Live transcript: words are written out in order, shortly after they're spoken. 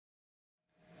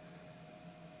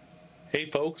Hey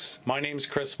folks, my name's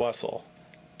Chris Wessel.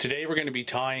 Today we're going to be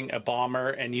tying a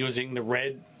bomber and using the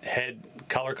red head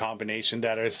color combination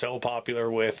that is so popular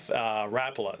with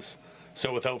Rapalas.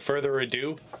 So without further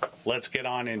ado, let's get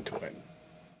on into it.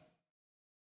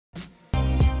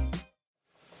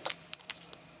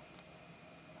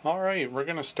 Alright, we're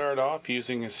going to start off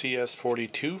using a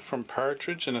CS42 from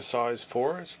Partridge in a size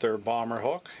 4. It's their bomber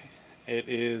hook. It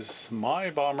is my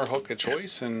bomber hook of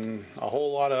choice and a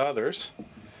whole lot of others.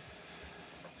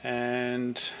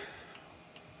 And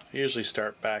I usually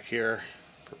start back here.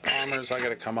 For bombers, I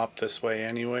gotta come up this way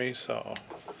anyway, so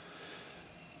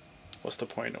what's the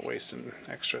point of wasting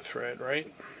extra thread,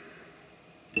 right?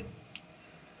 And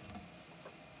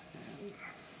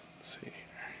let's see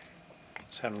here.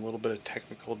 Just having a little bit of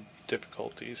technical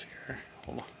difficulties here.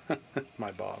 Hold on.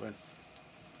 My bobbin.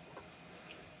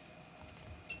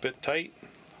 It's a bit tight,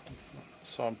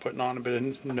 so I'm putting on a bit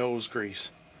of nose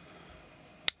grease.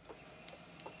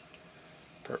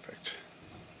 Perfect.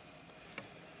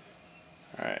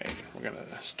 Alright, we're going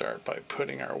to start by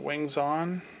putting our wings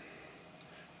on,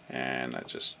 and I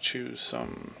just choose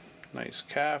some nice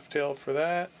calf tail for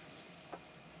that.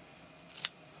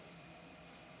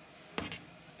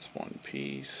 It's one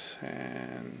piece,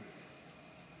 and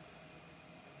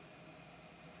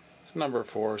it's number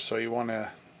 4, so you want to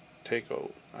take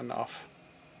out enough.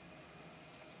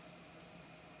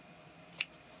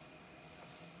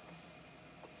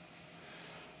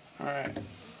 Alright,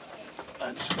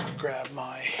 let's grab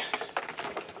my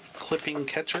clipping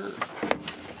catcher,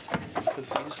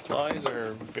 because these flies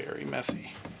are very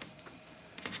messy.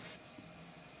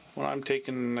 When I'm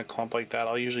taking a clump like that,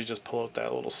 I'll usually just pull out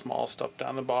that little small stuff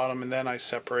down the bottom, and then I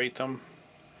separate them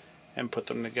and put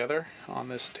them together on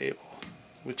this table,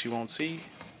 which you won't see.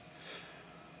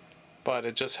 But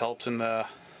it just helps in the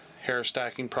hair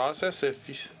stacking process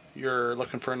if you're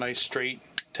looking for a nice straight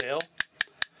tail.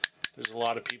 There's a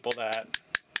lot of people that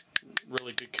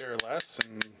really could care less,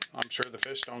 and I'm sure the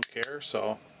fish don't care,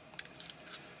 so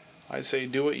I say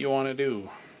do what you want to do.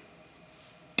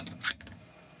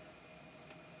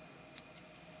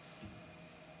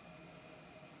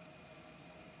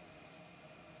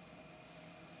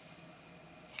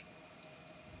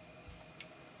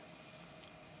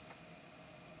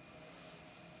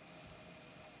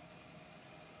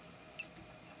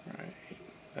 Right,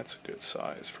 that's a good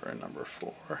size for a number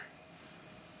 4.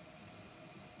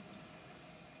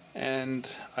 And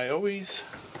I always,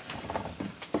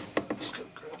 just gonna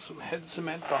grab some head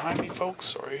cement behind me, folks,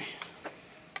 sorry.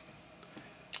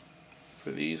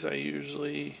 For these I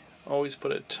usually always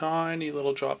put a tiny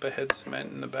little drop of head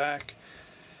cement in the back,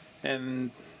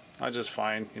 and I just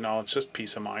find, you know, it's just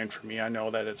peace of mind for me. I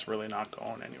know that it's really not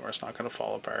going anywhere, it's not gonna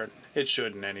fall apart. It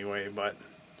shouldn't anyway, but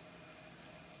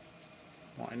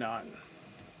why not?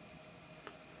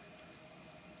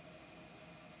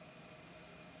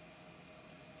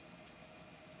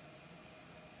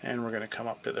 And we're going to come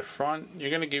up to the front. You're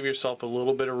going to give yourself a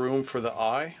little bit of room for the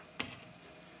eye.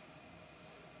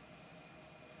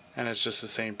 And it's just the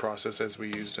same process as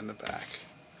we used in the back.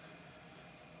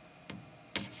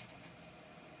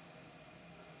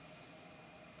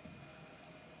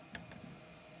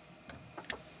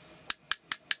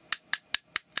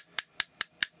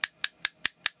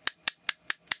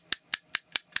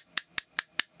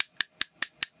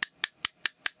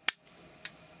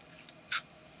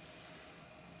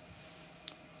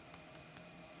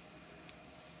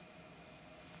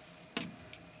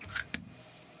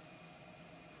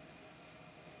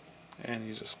 And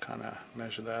you just kind of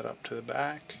measure that up to the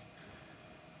back.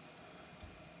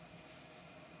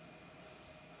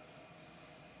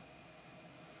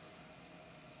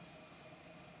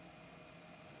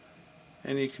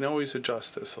 And you can always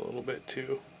adjust this a little bit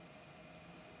too.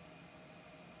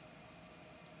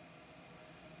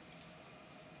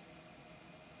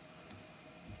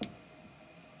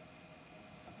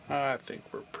 I think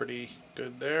we're pretty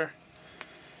good there.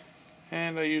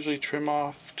 And I usually trim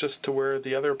off just to where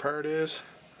the other part is.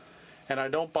 And I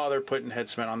don't bother putting head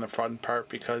cement on the front part,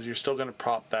 because you're still going to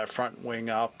prop that front wing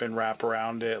up and wrap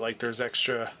around it. Like there's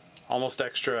extra, almost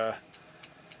extra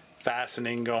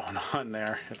fastening going on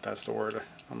there, if that's the word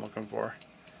I'm looking for.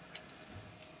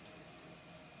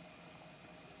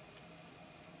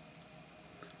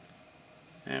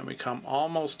 And we come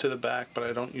almost to the back, but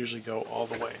I don't usually go all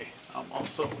the way. I'm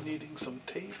also needing some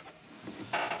tape.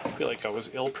 I feel like I was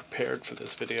ill prepared for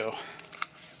this video.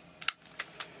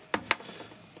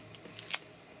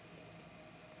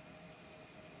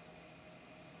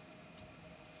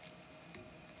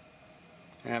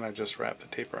 And I just wrap the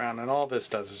tape around, and all this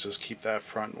does is just keep that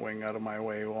front wing out of my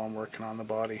way while I'm working on the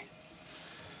body.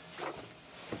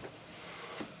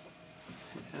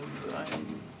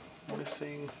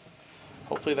 missing.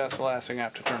 Hopefully that's the last thing I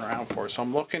have to turn around for. So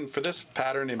I'm looking for this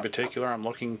pattern in particular. I'm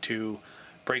looking to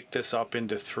break this up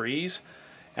into threes,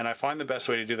 and I find the best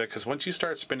way to do that because once you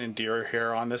start spinning deer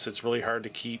hair on this, it's really hard to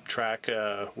keep track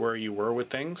where you were with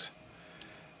things.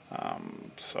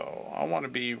 So I want to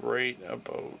be right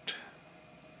about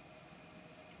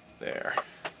there.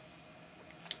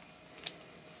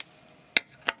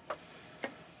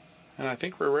 And I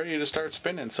think we're ready to start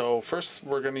spinning. So first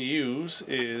we're going to use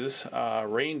is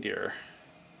reindeer.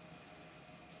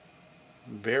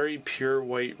 Very pure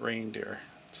white reindeer.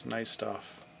 It's nice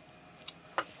stuff.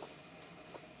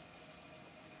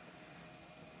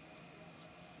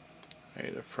 I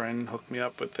had a friend hook me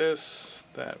up with this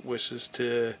that wishes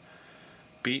to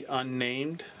be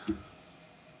unnamed.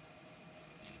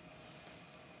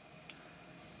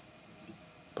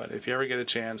 But if you ever get a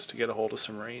chance to get a hold of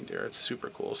some reindeer, it's super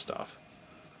cool stuff.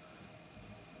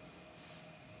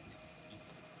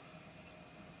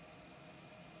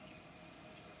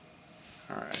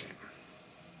 Alright.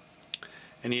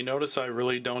 And you notice I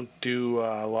really don't do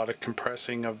a lot of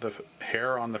compressing of the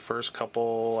hair on the first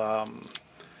couple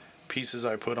pieces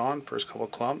I put on, first couple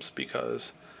clumps,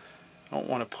 because I don't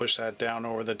want to push that down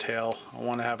over the tail. I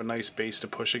want to have a nice base to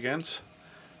push against.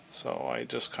 So I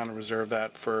just kind of reserve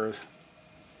that for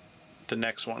the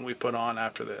next one we put on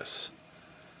after this.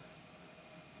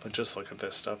 But just look at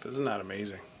this stuff, isn't that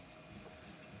amazing?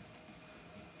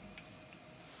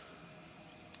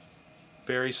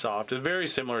 Very soft, it's very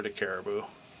similar to caribou.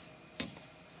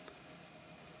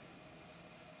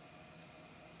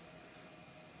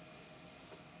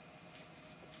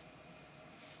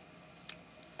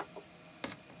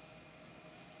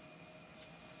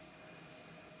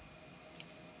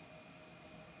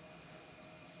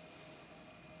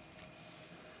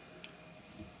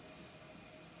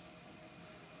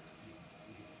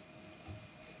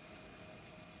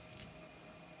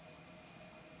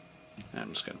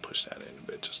 I'm just going to push that in a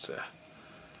bit just to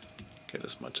get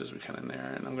as much as we can in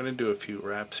there. And I'm going to do a few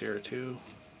wraps here too.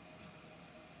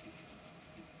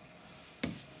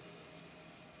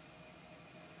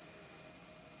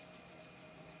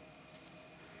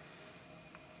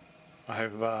 I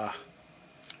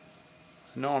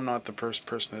know I'm not the first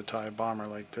person to tie a bomber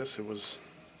like this. It was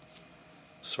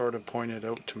sort of pointed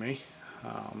out to me.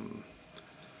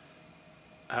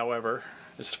 However,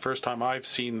 it's the first time I've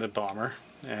seen the bomber,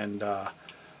 and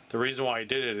the reason why I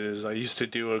did it is I used to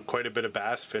do quite a bit of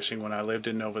bass fishing when I lived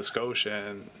in Nova Scotia,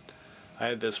 and I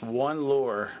had this one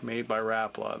lure made by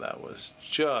Rapala that was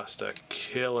just a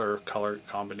killer color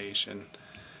combination.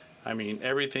 I mean,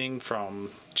 everything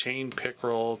from chain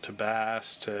pickerel to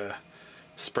bass to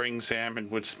spring salmon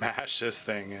would smash this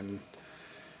thing. And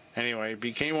anyway, it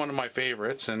became one of my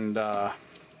favorites, and I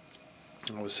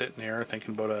was sitting there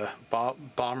thinking about a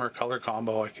bomber color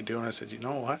combo I could do, and I said, you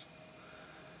know what?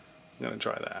 I'm going to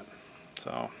try that.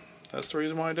 So that's the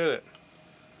reason why I did it.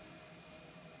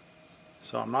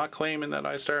 So I'm not claiming that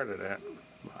I started it,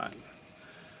 but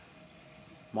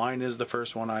mine is the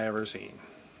first one I ever seen.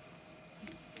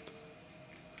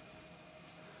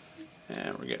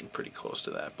 And we're getting pretty close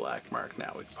to that black mark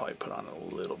now. We could probably put on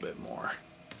a little bit more.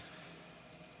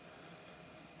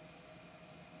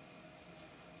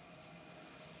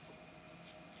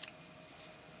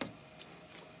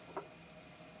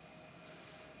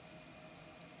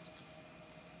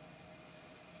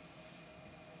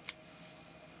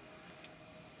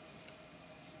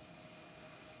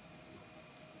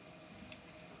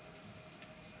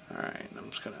 Alright, I'm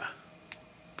just going to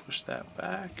push that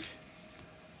back.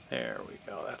 There we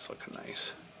go, that's looking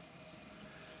nice.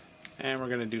 And we're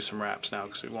going to do some wraps now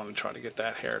because we want to try to get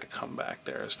that hair to come back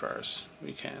there as far as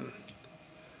we can.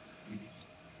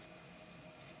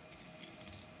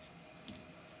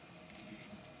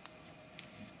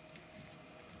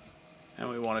 And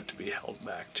we want it to be held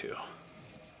back too.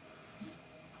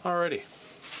 Alrighty.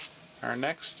 Our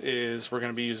next is we're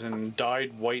going to be using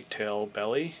dyed whitetail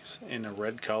belly in a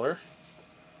red color.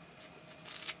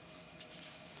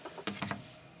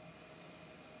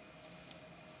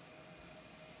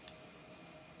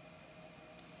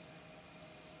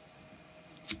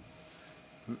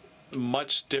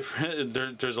 Much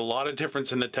different. There's a lot of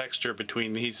difference in the texture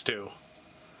between these two.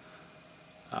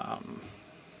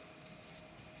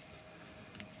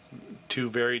 Two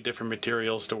very different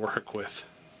materials to work with.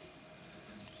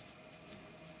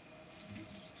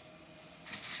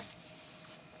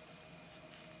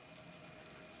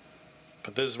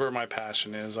 But this is where my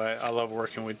passion is. I love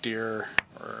working with deer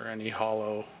or any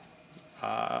hollow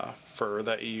fur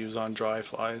that you use on dry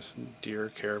flies.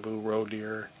 Deer, caribou, roe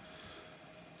deer,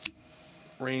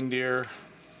 reindeer.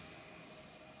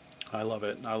 I love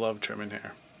it. I love trimming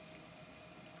hair.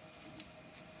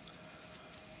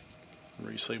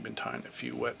 Recently been tying a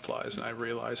few wet flies and I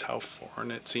realize how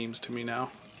foreign it seems to me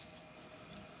now.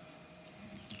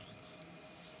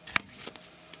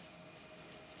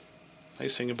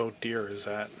 Nice thing about deer is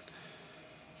that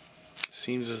it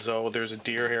seems as though there's a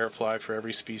deer hair fly for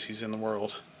every species in the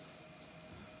world.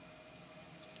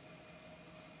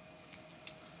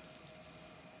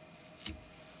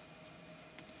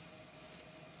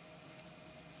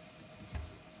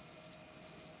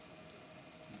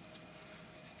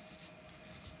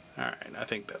 Alright, I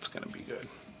think that's going to be good.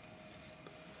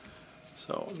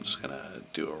 So I'm just going to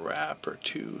do a wrap or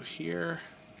two here.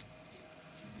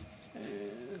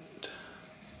 And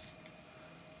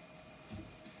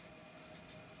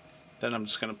then I'm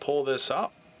just going to pull this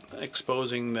up,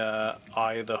 exposing the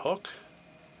eye of the hook.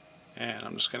 And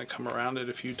I'm just going to come around it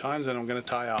a few times and I'm going to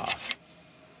tie off.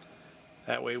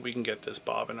 That way we can get this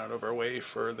bobbin out of our way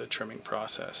for the trimming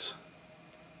process.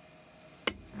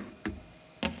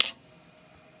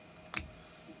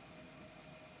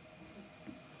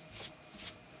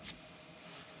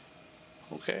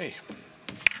 Okay,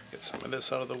 get some of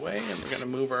this out of the way and we're going to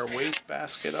move our waste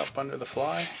basket up under the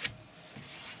fly.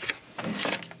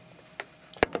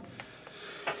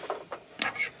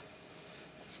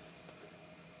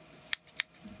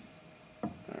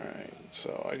 Alright,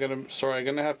 so I'm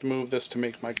going to have to move this to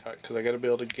make my cut because I got to be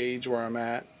able to gauge where I'm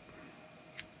at.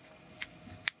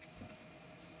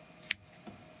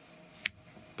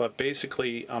 But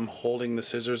basically I'm holding the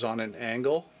scissors on an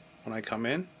angle when I come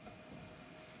in.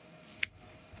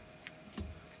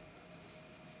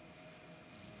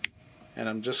 And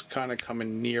I'm just kind of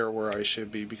coming near where I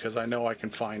should be because I know I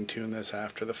can fine tune this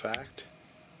after the fact.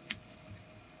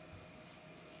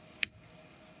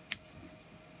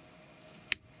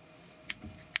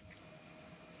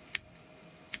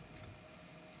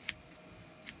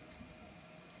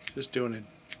 Just doing a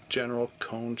general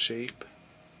cone shape.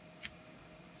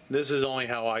 This is only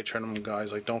how I trim them,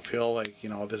 guys. Like, don't feel like, you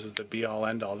know, this is the be all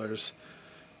end all. There's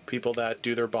people that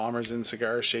do their bombers in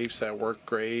cigar shapes that work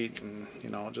great, and you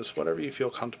know, just whatever you feel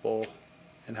comfortable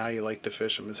and how you like to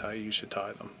fish them is how you should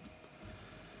tie them.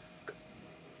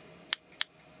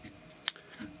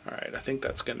 Alright, I think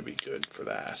that's going to be good for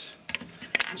that.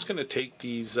 I'm just going to take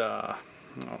these, oh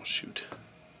shoot,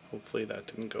 hopefully that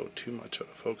didn't go too much out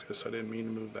of focus. I didn't mean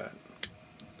to move that.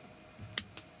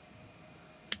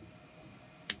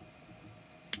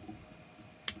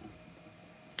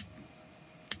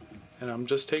 And I'm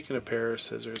just taking a pair of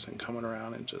scissors and coming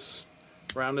around and just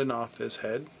rounding off this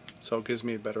head so it gives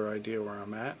me a better idea where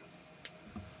I'm at.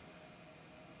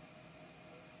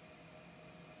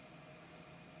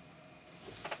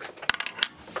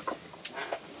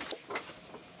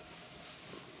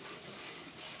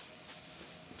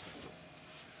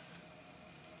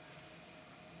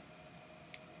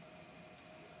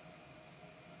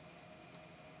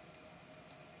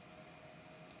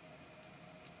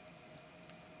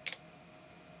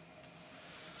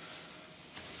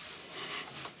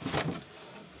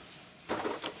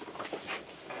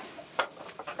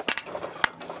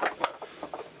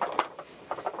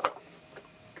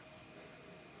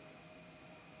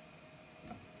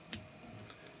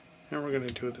 And we're going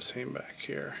to do the same back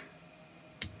here.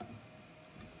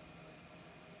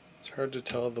 It's hard to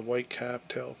tell the white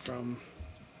calftail from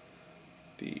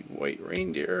the white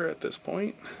reindeer at this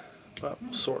point, but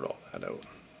we'll sort all that out.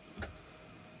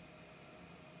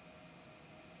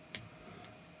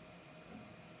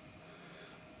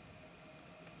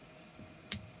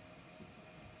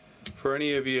 For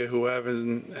any of you who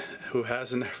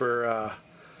hasn't ever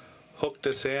hooked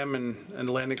a salmon, an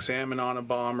Atlantic salmon on a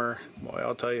bomber, boy,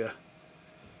 I'll tell you,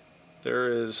 there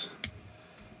is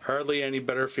hardly any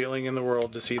better feeling in the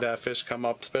world to see that fish come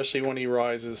up, especially when he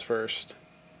rises first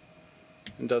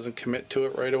and doesn't commit to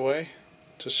it right away.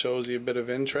 Just shows you a bit of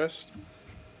interest.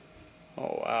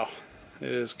 Oh wow, it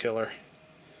is killer.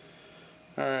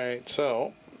 Alright,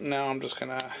 so now I'm just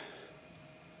gonna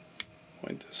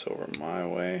point this over my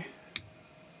way.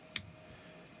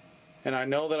 And I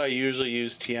know that I usually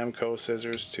use TMCO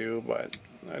scissors too, but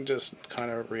I just kind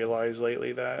of realized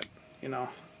lately that, you know,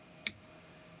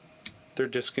 they're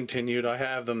discontinued. I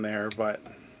have them there, but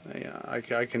yeah,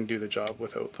 I can do the job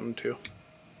without them too.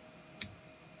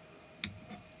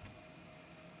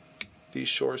 These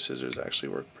shore scissors actually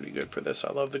work pretty good for this.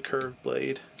 I love the curved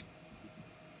blade.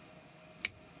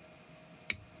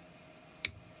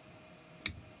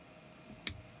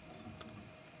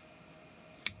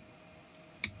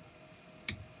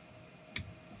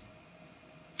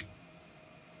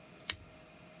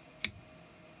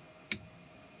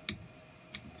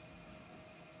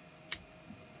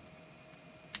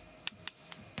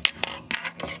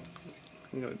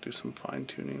 I'm going to do some fine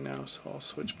tuning now, so I'll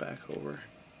switch back over.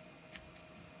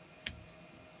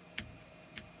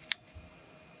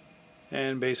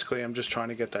 And basically I'm just trying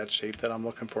to get that shape that I'm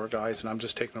looking for, guys, and I'm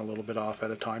just taking a little bit off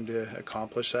at a time to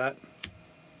accomplish that.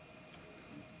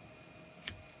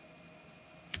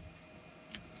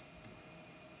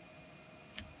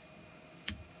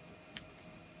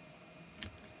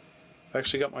 I've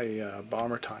actually got my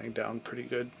bomber tying down pretty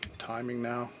good timing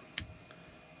now.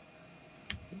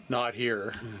 Not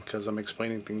here, because I'm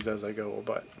explaining things as I go,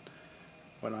 but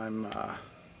when I'm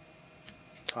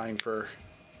tying for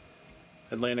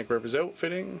Atlantic Rivers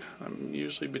outfitting, I'm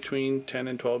usually between 10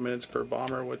 and 12 minutes per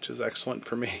bomber, which is excellent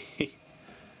for me.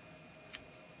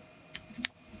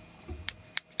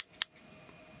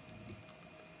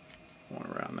 I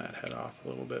want to round that head off a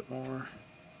little bit more.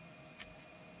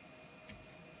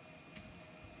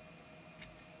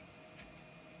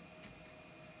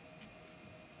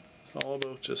 It's all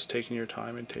about just taking your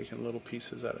time and taking little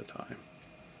pieces at a time.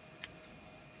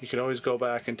 You can always go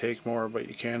back and take more, but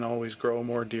you can't always grow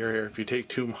more deer hair if you take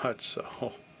too much,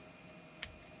 so.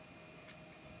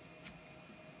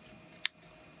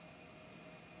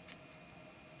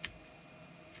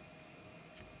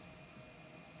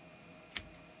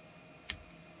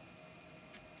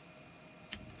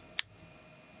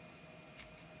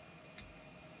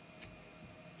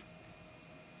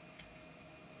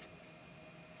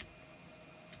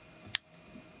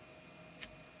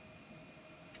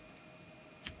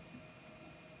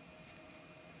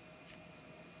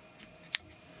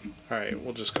 Alright,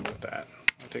 we'll just go with that.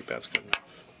 I think that's good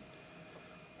enough.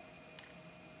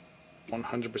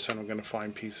 100% I'm going to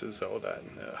find pieces though that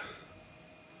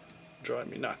drive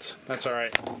me nuts. That's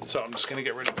alright. So I'm just going to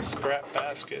get rid of the scrap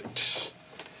basket,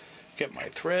 get my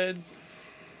thread,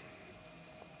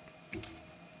 and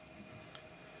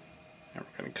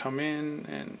we're going to come in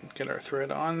and get our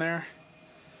thread on there,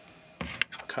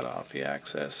 cut off the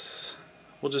access.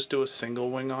 We'll just do a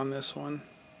single wing on this one.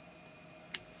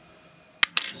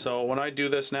 So when I do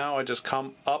this now, I just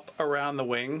come up around the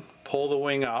wing, pull the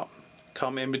wing up,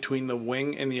 come in between the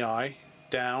wing and the eye,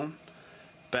 down,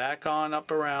 back on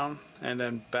up around, and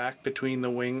then back between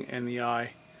the wing and the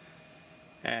eye,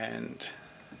 and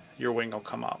your wing will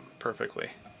come up perfectly.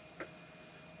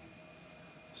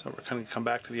 So we're going to come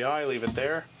back to the eye, leave it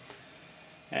there,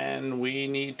 and we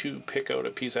need to pick out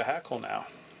a piece of hackle now.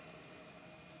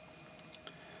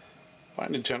 I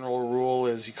find a general rule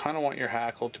is you kind of want your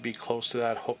hackle to be close to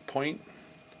that hook point.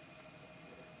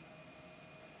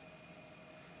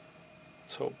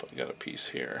 Let's hope I got a piece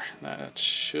here. That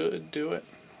should do it.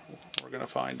 We're going to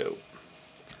find out.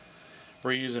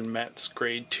 We're using Met's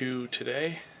grade 2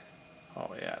 today.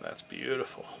 Oh yeah, that's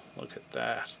beautiful. Look at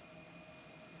that.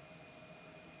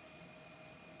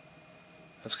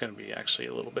 That's going to be actually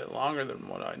a little bit longer than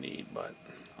what I need, but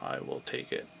I will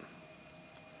take it.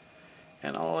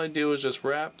 And all I do is just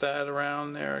wrap that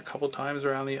around there a couple times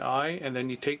around the eye, and then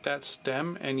you take that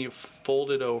stem and you fold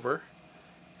it over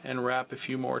and wrap a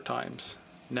few more times.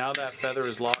 Now that feather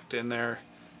is locked in there,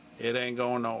 it ain't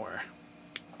going nowhere.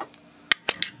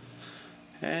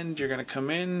 And you're going to come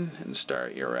in and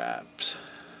start your wraps.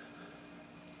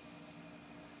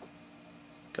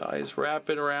 Guys, wrap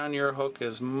it around your hook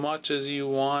as much as you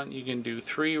want. You can do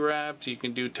 3 wraps, you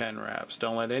can do 10 wraps.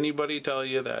 Don't let anybody tell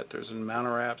you that there's an amount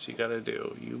of wraps you gotta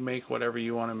do. You make whatever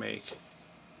you want to make.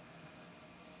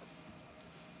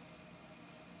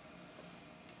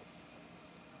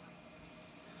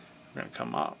 We're gonna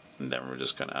come up, and then we're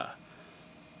just gonna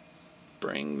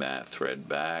bring that thread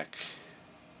back,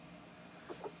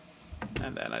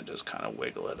 and then I just kind of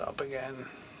wiggle it up again.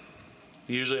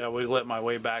 Usually I wiggle it my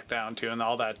way back down too, and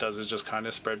all that does is just kind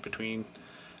of spread between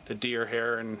the deer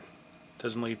hair and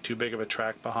doesn't leave too big of a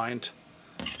track behind.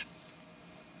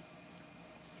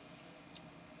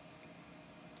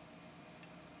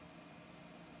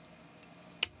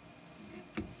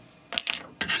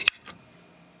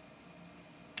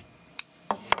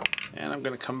 And I'm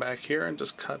going to come back here and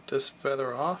just cut this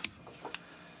feather off.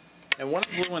 And when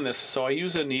I'm gluing this, so I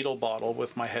use a needle bottle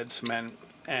with my head cement,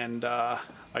 and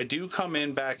I do come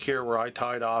in back here where I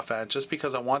tied off at, just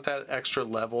because I want that extra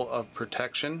level of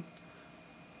protection.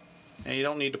 And you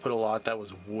don't need to put a lot. That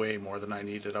was way more than I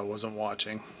needed. I wasn't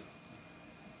watching.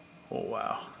 Oh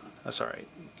wow, that's alright,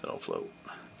 it'll float.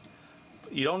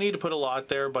 You don't need to put a lot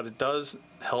there, but it does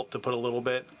help to put a little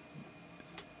bit.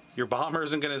 Your bomber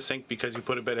isn't going to sink because you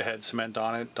put a bit of head cement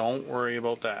on it. Don't worry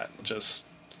about that. Just,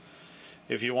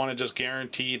 if you want to just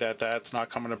guarantee that that's not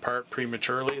coming apart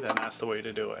prematurely, then that's the way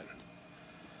to do it.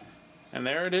 And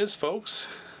there it is, folks.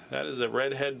 That is a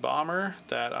redhead bomber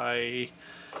that I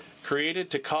created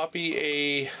to copy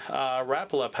a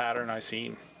Rapala pattern I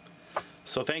seen.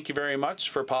 So thank you very much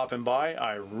for popping by.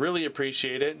 I really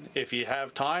appreciate it. If you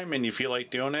have time and you feel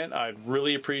like doing it, I'd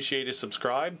really appreciate a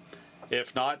subscribe.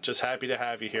 If not, just happy to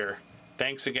have you here.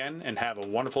 Thanks again and have a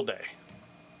wonderful day.